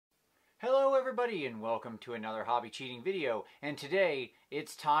everybody and welcome to another hobby cheating video, and today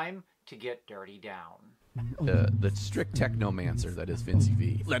it's time to get dirty down. The strict technomancer that is Vincey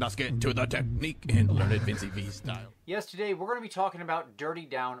V. Let us get to the technique and learn it Vincey V style. Yes, today we're going to be talking about dirty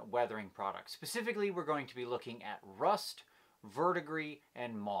down weathering products. Specifically, we're going to be looking at rust, verdigris,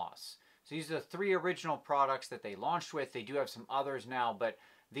 and moss. So these are the three original products that they launched with. They do have some others now, but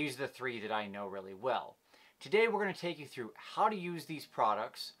these are the three that I know really well. Today we're going to take you through how to use these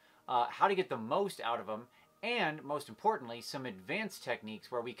products, how to get the most out of them, and most importantly, some advanced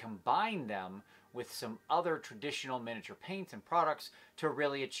techniques where we combine them with some other traditional miniature paints and products to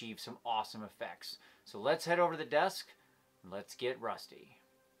really achieve some awesome effects. So let's head over to the desk and let's get rusty.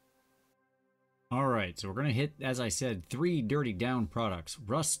 All right, so we're going to hit, as I said, three dirty down products: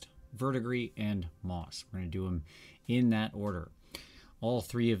 rust, verdigris, and moss. We're going to do them in that order. All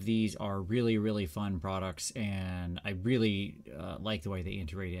three of these are really, really fun products, and I really like the way they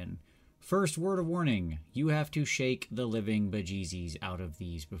integrate in. First word of warning, you have to shake the living bejeezies out of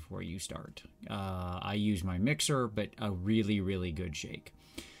these before you start. I use my mixer, but a really, really good shake.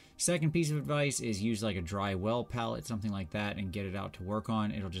 Second piece of advice is use like a dry well palette, something like that, and get it out to work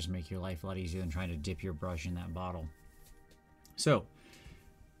on. It'll just make your life a lot easier than trying to dip your brush in that bottle. So,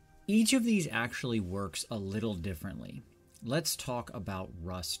 each of these actually works a little differently. Let's talk about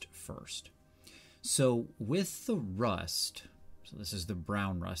rust first. So with the rust, so this is the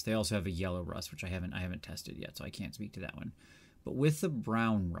brown rust. They also have a yellow rust, which I haven't tested yet, so I can't speak to that one. But with the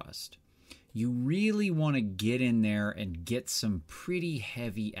brown rust, you really want to get in there and get some pretty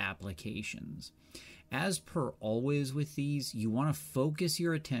heavy applications. As per always with these, you want to focus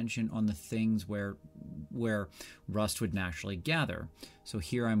your attention on the things where rust would naturally gather. So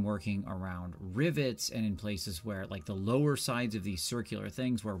here I'm working around rivets and in places where, like the lower sides of these circular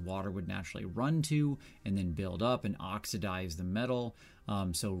things where water would naturally run to and then build up and oxidize the metal.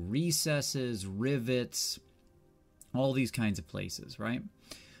 So recesses, rivets, all these kinds of places, right?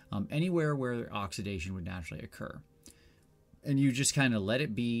 Anywhere where oxidation would naturally occur. And you just kind of let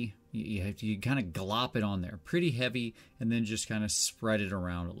it be. You kind of glop it on there pretty heavy and then just kind of spread it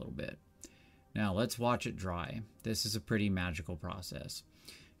around a little bit. Now let's watch it dry. This is a pretty magical process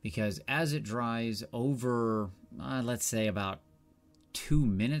because as it dries over, let's say about 2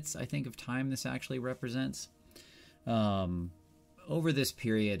 minutes, I think, of time this actually represents. Over this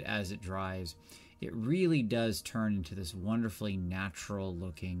period as it dries, it really does turn into this wonderfully natural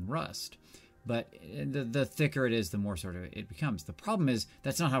looking rust. But the thicker it is, the more sort of it becomes. The problem is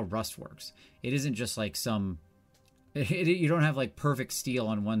that's not how rust works. It isn't just like you don't have like perfect steel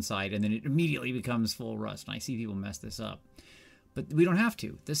on one side and then it immediately becomes full rust. And I see people mess this up. But we don't have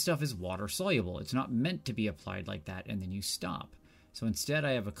to. This stuff is water soluble. It's not meant to be applied like that and then you stop. So instead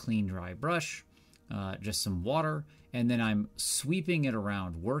I have a clean dry brush, just some water, and then I'm sweeping it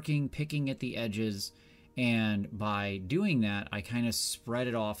around, picking at the edges. And by doing that, I kind of spread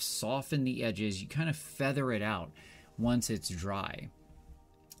it off, soften the edges. You kind of feather it out once it's dry.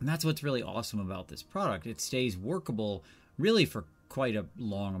 And that's what's really awesome about this product. It stays workable really for quite a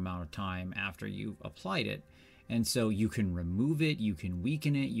long amount of time after you've applied it. And so you can remove it, you can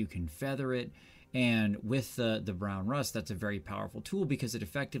weaken it, you can feather it. And with the brown rust, that's a very powerful tool because it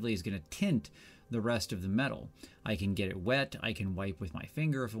effectively is going to tint the rest of the metal. I can get it wet, I can wipe with my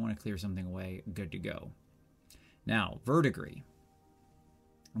finger if I want to clear something away, good to go. Now, verdigris.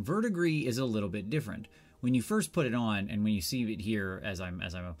 Verdigris is a little bit different. When you first put it on, and when you see it here as I'm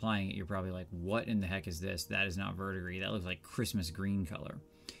applying it, you're probably like, what in the heck is this? That is not verdigris. That looks like Christmas green color.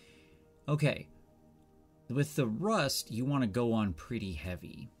 Okay, with the rust, you want to go on pretty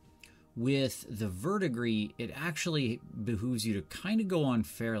heavy. With the verdigris, it actually behooves you to kind of go on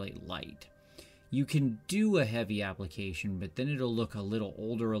fairly light. You can do a heavy application, but then it'll look a little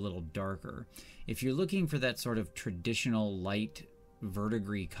older, a little darker. If you're looking for that sort of traditional light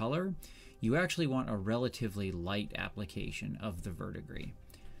verdigris color, you actually want a relatively light application of the verdigris.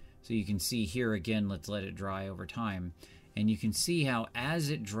 So you can see here again, let's let it dry over time. And you can see how as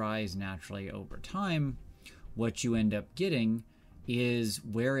it dries naturally over time, what you end up getting is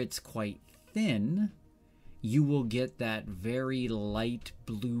where it's quite thin, you will get that very light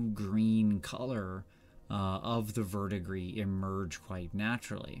blue-green color of the verdigris emerge quite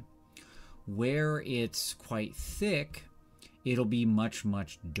naturally. Where it's quite thick, it'll be much,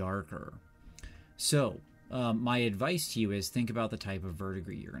 much darker. So my advice to you is think about the type of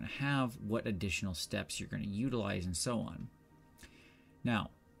verdigris you're going to have, what additional steps you're going to utilize, and so on. Now,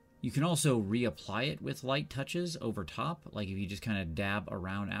 you can also reapply it with light touches over top. Like if you just kind of dab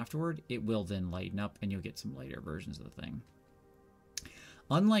around afterward, it will then lighten up and you'll get some lighter versions of the thing.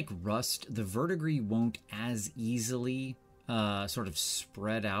 Unlike rust, the verdigris won't as easily sort of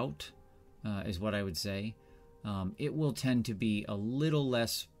spread out is what I would say. It will tend to be a little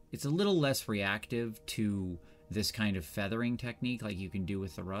less, it's a little less reactive to this kind of feathering technique like you can do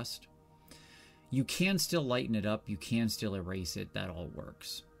with the rust. You can still lighten it up, you can still erase it, that all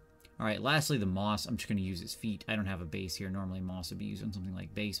works. All right, lastly, the moss. I'm just going to use his feet. I don't have a base here. Normally moss would be used on something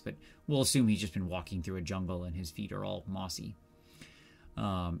like base, but we'll assume he's just been walking through a jungle and his feet are all mossy.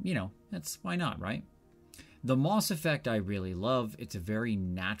 You know, that's, why not, right? The moss effect I really love. It's a very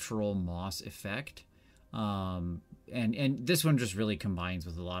natural moss effect. And this one just really combines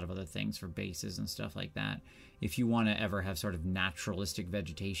with a lot of other things for bases and stuff like that. If you want to ever have sort of naturalistic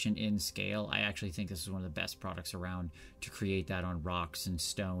vegetation in scale, I actually think this is one of the best products around to create that on rocks and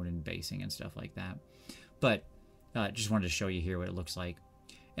stone and basing and stuff like that. But just wanted to show you here what it looks like.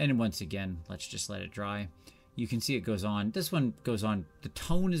 And once again, let's just let it dry. You can see it goes on. This one goes on. The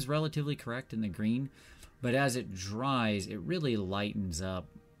tone is relatively correct in the green, but as it dries, it really lightens up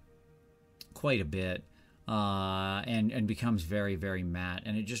quite a bit. And becomes very, very matte,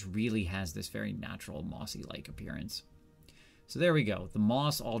 and it just really has this very natural mossy-like appearance. So there we go. The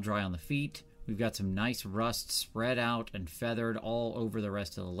moss all dry on the feet. We've got some nice rust spread out and feathered all over the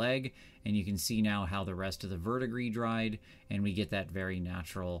rest of the leg, and you can see now how the rest of the verdigris dried, and we get that very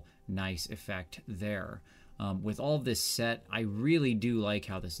natural, nice effect there. With all this set, I really do like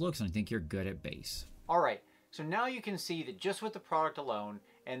how this looks, and I think you're good at base. All right, so now you can see that just with the product alone,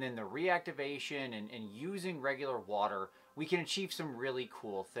 and then the reactivation and using regular water, we can achieve some really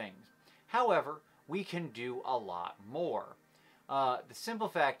cool things. However, we can do a lot more. The simple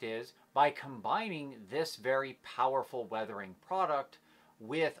fact is, by combining this very powerful weathering product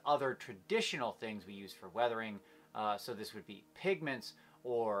with other traditional things we use for weathering, so this would be pigments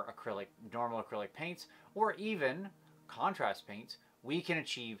or normal acrylic paints, or even contrast paints, we can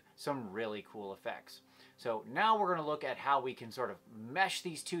achieve some really cool effects. So now we're going to look at how we can sort of mesh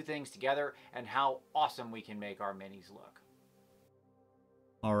these two things together and how awesome we can make our minis look.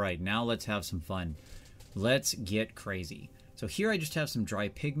 All right, now let's have some fun. Let's get crazy. So here I just have some dry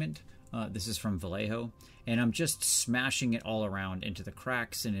pigment. This is from Vallejo, and I'm just smashing it all around into the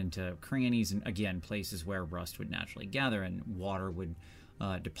cracks and into crannies, and again, places where rust would naturally gather and water would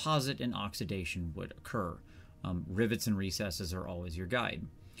deposit and oxidation would occur. Rivets and recesses are always your guide.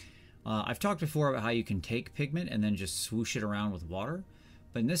 I've talked before about how you can take pigment and then just swoosh it around with water,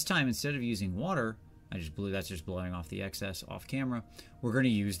 but in this time, instead of using water, that's just blowing off the excess off camera, we're going to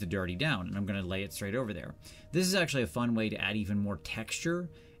use the dirty down, and I'm going to lay it straight over there. This is actually a fun way to add even more texture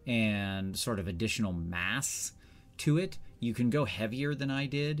and sort of additional mass to it. You can go heavier than I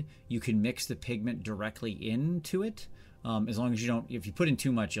did. You can mix the pigment directly into it, as long as you don't, if you put in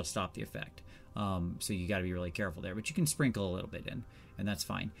too much, you'll stop the effect. So you got to be really careful there, but you can sprinkle a little bit in, and that's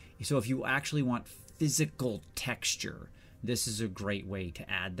fine. So if you actually want physical texture, this is a great way to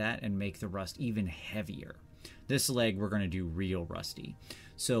add that and make the rust even heavier. This leg we're going to do real rusty.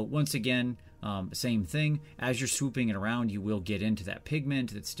 So once again, same thing. As you're swooping it around, you will get into that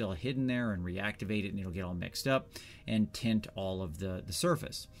pigment that's still hidden there and reactivate it, and it'll get all mixed up and tint all of the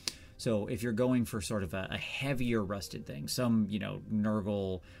surface. So if you're going for sort of a heavier rusted thing, some,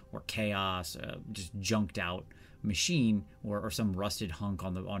 Nurgle or Chaos, just junked out machine, or some rusted hunk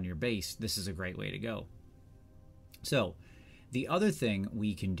on your base, this is a great way to go. So the other thing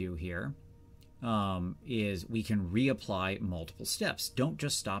we can do here is we can reapply multiple steps. Don't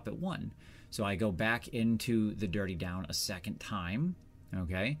just stop at one. So I go back into the dirty down a second time,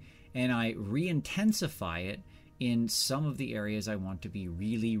 okay, and I re-intensify it in some of the areas I want to be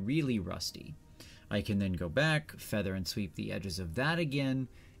really, really rusty. I can then go back, feather and sweep the edges of that again,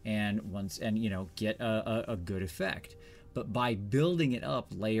 and get a good effect. But by building it up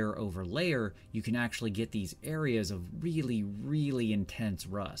layer over layer, you can actually get these areas of really, really intense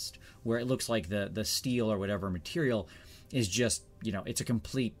rust, where it looks like the steel or whatever material is just,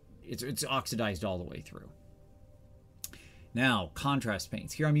 it's oxidized all the way through. Now, contrast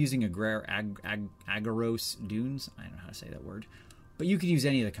paints. Here I'm using Agaros Dunes. I don't know how to say that word. But you can use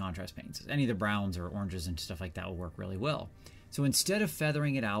any of the contrast paints. Any of the browns or oranges and stuff like that will work really well. So instead of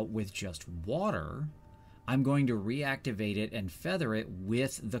feathering it out with just water, I'm going to reactivate it and feather it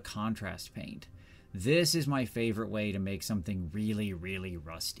with the contrast paint. This is my favorite way to make something really, really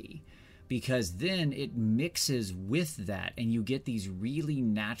rusty, because then it mixes with that and you get these really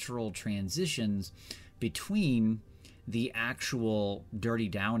natural transitions between the actual dirty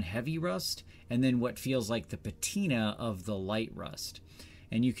down heavy rust and then what feels like the patina of the light rust.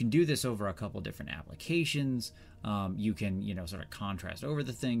 And you can do this over a couple different applications. You can, sort of contrast over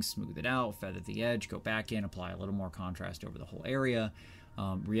the thing, smooth it out, feather the edge, go back in, apply a little more contrast over the whole area,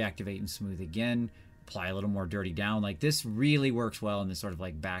 reactivate and smooth again, apply a little more dirty down. Like, this really works well in this sort of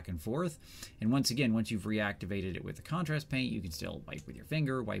like back and forth. And once again, once you've reactivated it with the contrast paint, you can still wipe with your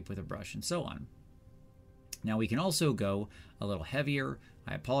finger, wipe with a brush, and so on. Now we can also go a little heavier.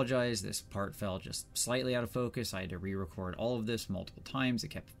 I apologize, this part fell just slightly out of focus. I had to re-record all of this multiple times. It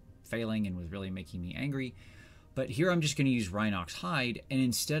kept failing and was really making me angry. But here I'm just going to use Rhinox hide, and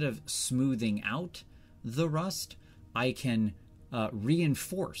instead of smoothing out the rust, I can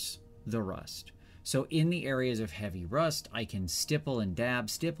reinforce the rust. So in the areas of heavy rust, I can stipple and dab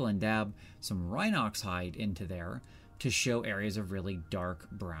some Rhinox hide into there to show areas of really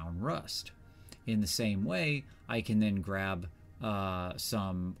dark brown rust. In the same way, I can then grab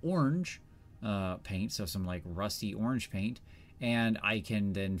some orange paint, so some like rusty orange paint, and I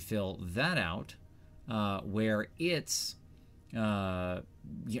can then fill that out where it's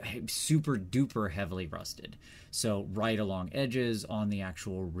super duper heavily rusted. So right along edges, on the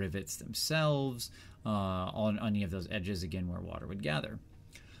actual rivets themselves, on any of those edges, again, where water would gather.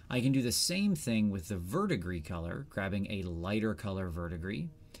 I can do the same thing with the verdigris color, grabbing a lighter color verdigris,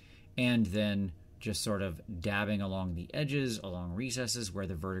 and then just sort of dabbing along the edges, along recesses where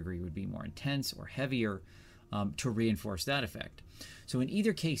the verdigris would be more intense or heavier, to reinforce that effect. So in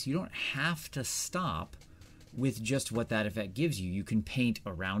either case, you don't have to stop with just what that effect gives you. You can paint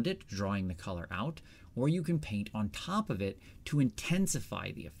around it, drawing the color out, or you can paint on top of it to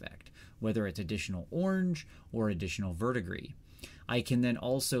intensify the effect, whether it's additional orange or additional verdigris. I can then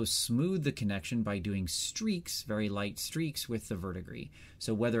also smooth the connection by doing streaks, very light streaks with the verdigris.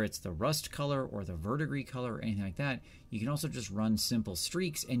 So whether it's the rust color or the verdigris color or anything like that, you can also just run simple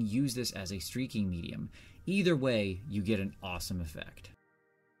streaks and use this as a streaking medium. Either way, you get an awesome effect.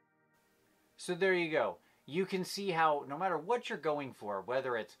 So there you go. You can see how no matter what you're going for,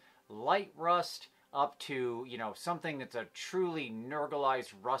 whether it's light rust up to, you know, something that's a truly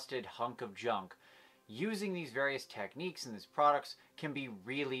nurglized, rusted hunk of junk, using these various techniques and these products can be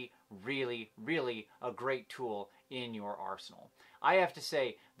really, really, really a great tool in your arsenal. I have to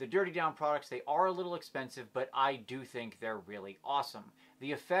say, the Dirty Down products, they are a little expensive, but I do think they're really awesome.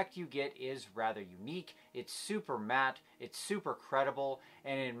 The effect you get is rather unique, it's super matte, it's super credible,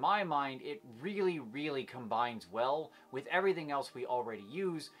 and in my mind, it really, really combines well with everything else we already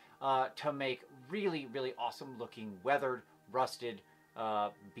use to make really, really awesome looking weathered, rusted,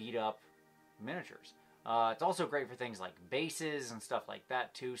 beat up miniatures. It's also great for things like bases and stuff like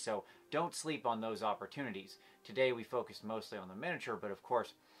that too, so don't sleep on those opportunities. Today we focused mostly on the miniature, but of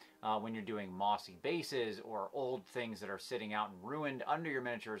course when you're doing mossy bases or old things that are sitting out and ruined under your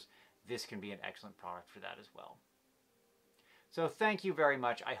miniatures, this can be an excellent product for that as well. So thank you very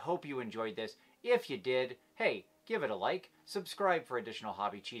much. I hope you enjoyed this. If you did, hey, give it a like, subscribe for additional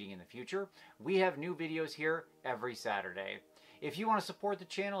hobby cheating in the future. We have new videos here every Saturday. If you want to support the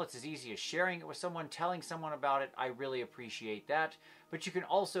channel, it's as easy as sharing it with someone, telling someone about it. I really appreciate that. But you can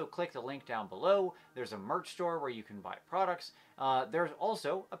also click the link down below. There's a merch store where you can buy products. There's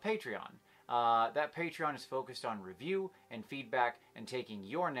also a Patreon. That Patreon is focused on review and feedback and taking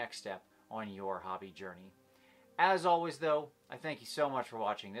your next step on your hobby journey. As always, though, I thank you so much for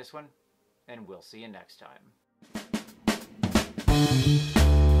watching this one, and we'll see you next time.